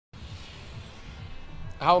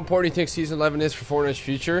how important do you think Season 11 is for Fortnite's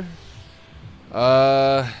future?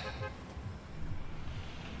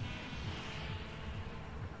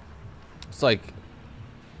 It's like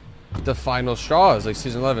the final straw is like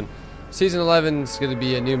Season 11. Season 11 is going to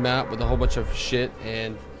be a new map with a whole bunch of shit,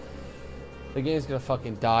 and the game's going to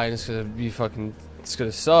fucking die, and it's going to be fucking, it's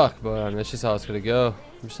going to suck, but that's just how it's going to go.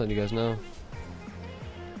 I'm just letting you guys know.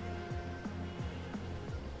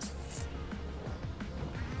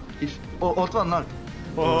 Ott vannak?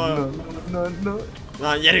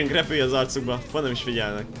 Na, gyerünk, repülj az arcukba. Van, nem is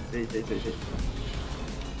figyelnek.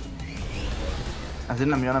 Ezért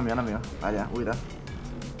nem jön. Várjál, újra.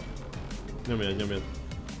 Nyomjad.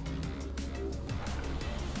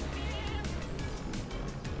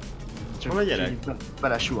 Hol a gyerek?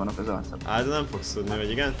 Belesúlnak az arcot. Á, de nem fogsz tudni, vagy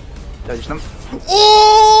igen? De is nem.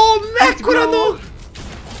 Mekkora nok!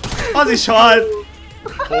 Az is halt!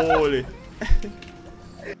 Holy!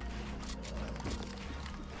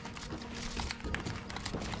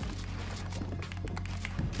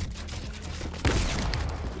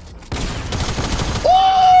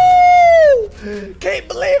 Keep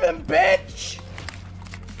believing, bitch!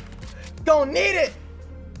 Gonna need it!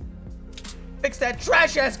 Fix that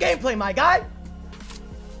trash ass gameplay, my guy!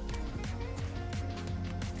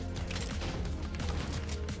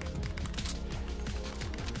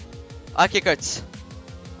 Aqui, Curtis.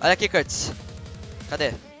 Olha aqui, Curtis.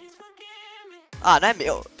 Cadê? Ah, não é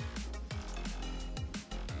meu.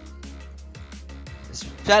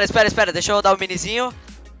 Espera. Deixa eu dar o minizinho.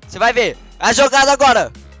 Você vai ver. A jogada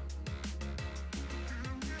agora.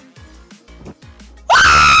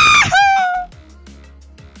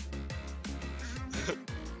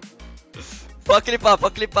 Pode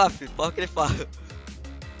clipar, filho. Pode clipar. That's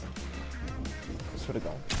what it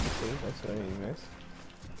got. See, that's what you missed.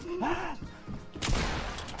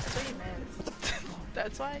 That's what you meant.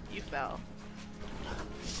 That's why you fell.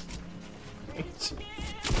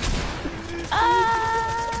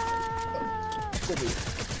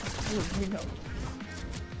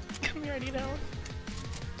 Come here, I need help.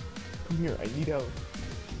 Come here, I need help.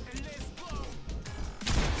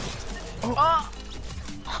 Oh!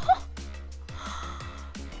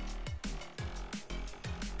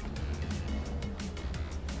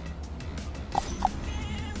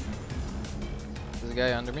 There's a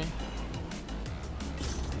guy under me.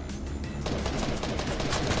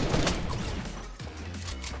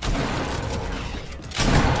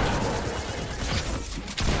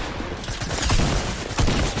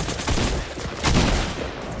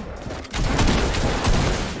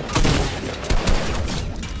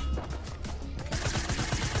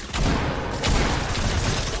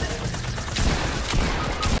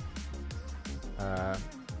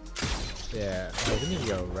 Yeah, we need to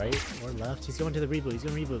go right or left. He's going to the reboot. He's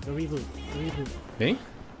going to reboot. Go reboot. Me?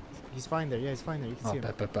 He's fine there. Yeah, he's fine there. You can see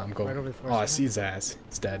him. Bet. I'm going. Right over the Oh, I see his ass.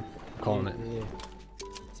 It's dead. I'm calling it. Yeah.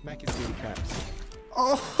 Smack his booty traps.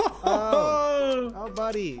 Oh,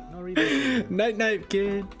 buddy. No reboot. Night,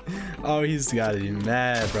 kid. Oh, he's gotta be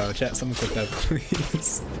mad, bro. Chat, someone click that,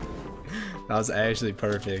 please. That was actually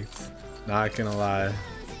perfect. Not gonna lie.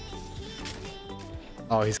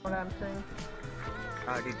 Oh, he's. What I'm saying?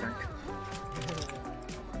 Already drunk.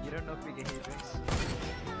 You don't know if we can hear this.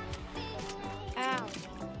 Ow.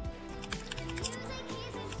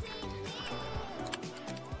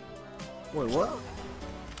 Wait, what?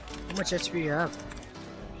 How much HP do you have?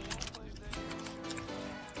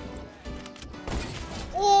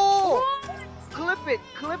 Oh! Clip it!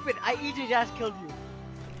 I EJ just killed you.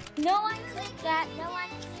 No one clicked that. No one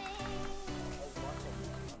clicked.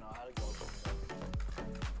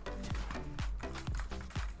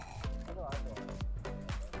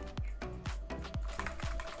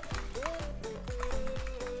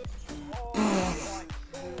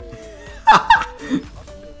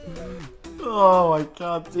 Oh my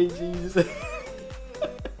god, GG's.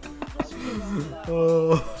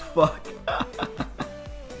 Oh fuck.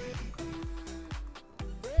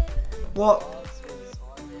 What?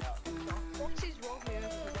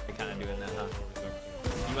 You're kinda doing that, huh?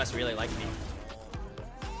 You must really like me.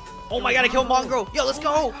 Oh my god, I killed Mongrel! Yo, let's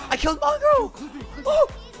go! I killed Mongrel!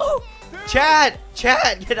 Oh! Chad,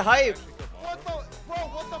 get hype! What the? Bro,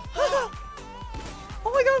 what the fuck?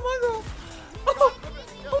 Oh my god, Mongrel!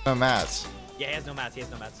 No mats. Yeah, he has no mats.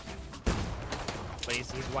 But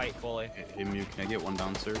he's white fully. Hey Mew, can I get one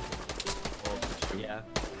down, sir? Yeah.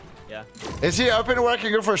 Is he open to where I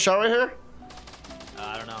can go for a shot right here?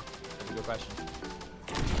 I don't know. That's a good question.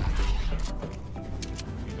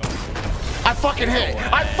 I fucking hit!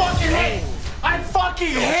 I fucking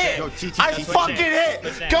hit! Yo, TT, I fucking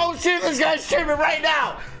hit! Go see this guy's streaming right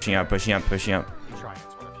now! Pushing up. You try it,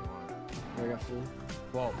 if you want. I got food.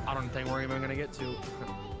 Well, I don't think we're even gonna get to.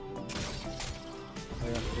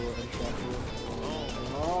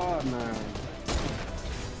 Oh, man.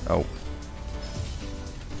 Oh.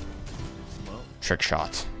 Trick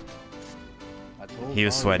shot. He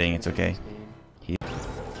was sweating, it's okay.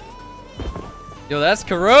 Yo, that's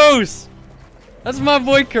Caros! That's my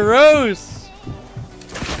boy Caros!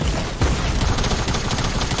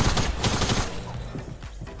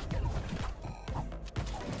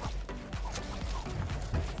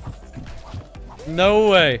 No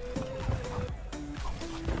way.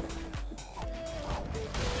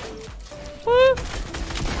 Woo.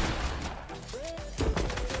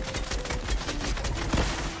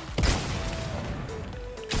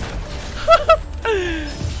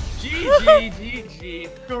 GG.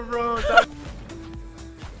 Gross.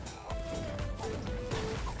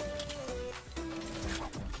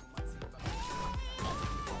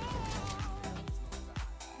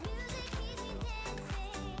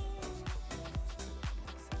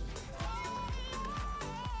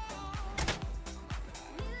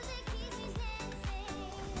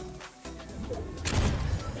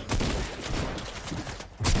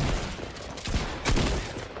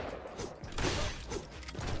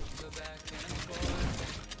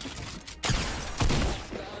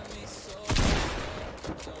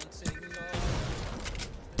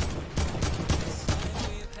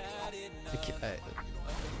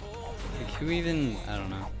 Can we even? I don't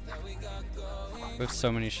know. We have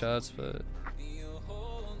so many shots, but.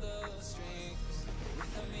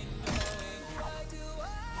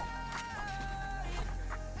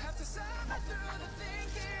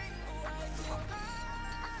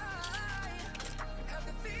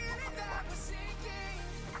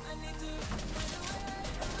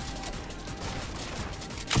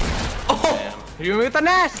 You with the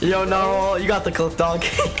nest? Yo, no, you got the clip, dog.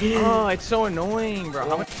 Oh, it's so annoying, bro.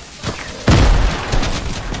 How much?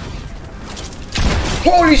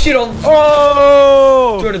 Holy shit on!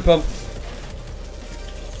 Oh! Jordan pump.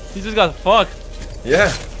 He just got fucked.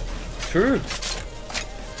 Yeah. True.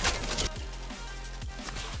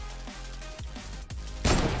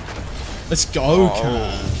 Let's go,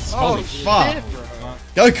 cuz. Holy fuck. Shit, bro.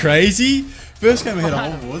 Go crazy. First game I hit a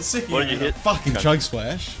whole board. Second What did you hit? Fucking chug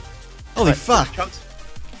splash. Holy fuck.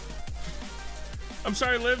 I'm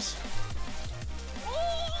sorry, Livs.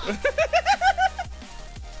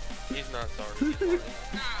 He's not sorry.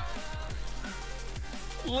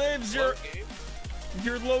 Livs,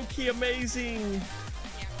 you're low-key amazing.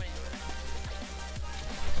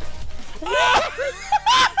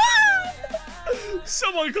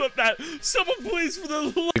 Someone clip that. Someone please for the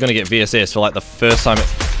love. You're gonna get VSS for like the first time.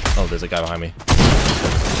 Oh, there's a guy behind me.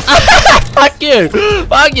 Fuck you!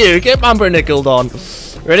 Fuck you! Get pumpernickeled on.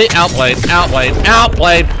 Ready? Outplayed. Outplayed.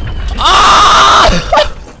 Outplayed. Ah!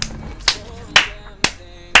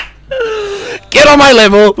 Get on my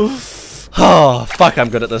level. Oh fuck! I'm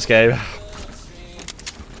good at this game.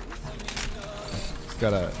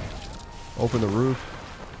 Gotta open the roof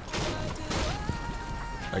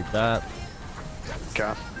like that.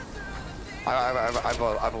 Okay. I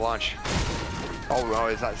have a launch. Oh no,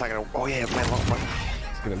 it's not gonna. Oh yeah, man.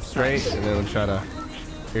 Let's get him straight, and then we'll try to.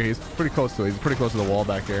 Here, he's pretty close to it. He's pretty close to the wall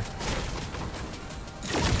back here.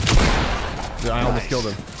 Yeah, I almost killed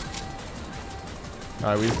him.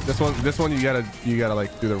 All right, this one you gotta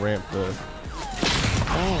like do the ramp.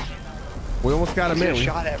 Oh, we almost got him in. He's getting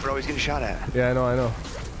shot at, bro. He's getting shot at. Yeah, I know.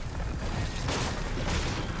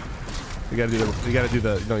 You gotta do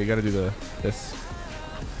this.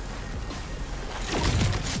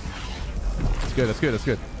 That's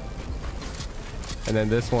good. And then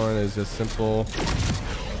this one is just simple.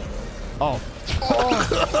 Oh.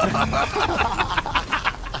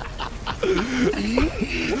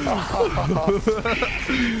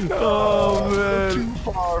 Oh man. Too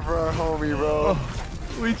far for our homie, bro.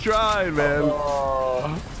 We tried, man.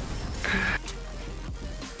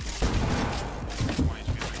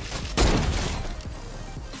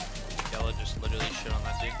 Yellow just literally shit on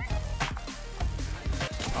that dude.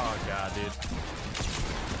 Oh god, dude.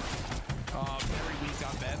 Oh, very weak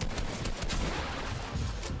on Ben.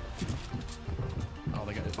 Oh,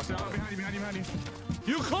 they got it. Behind you.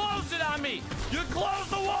 You closed it on me! You closed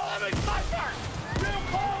the wall on me, Cypher! You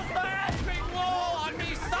closed the effing wall on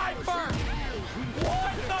me, Cypher!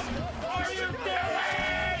 What the f are you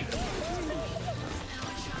doing?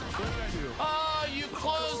 Oh, you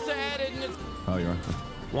closed the head and it's... Oh, you're right.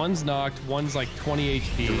 One's knocked, one's like 20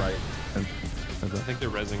 HP. You're right. I think they're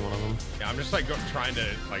rezzing one of them. Yeah, I'm just like trying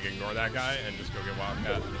to like ignore that guy and just go get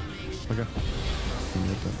Wildcat. Okay.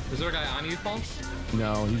 Is there a guy on you, Paul?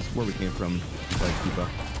 No, he's where we came from. Like Cuba.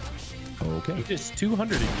 Okay. He just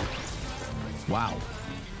 200 of you. Wow.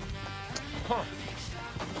 Huh.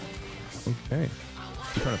 Okay.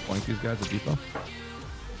 You trying to flank these guys at depot?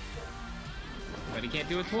 But he can't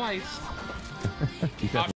do it twice. Keep that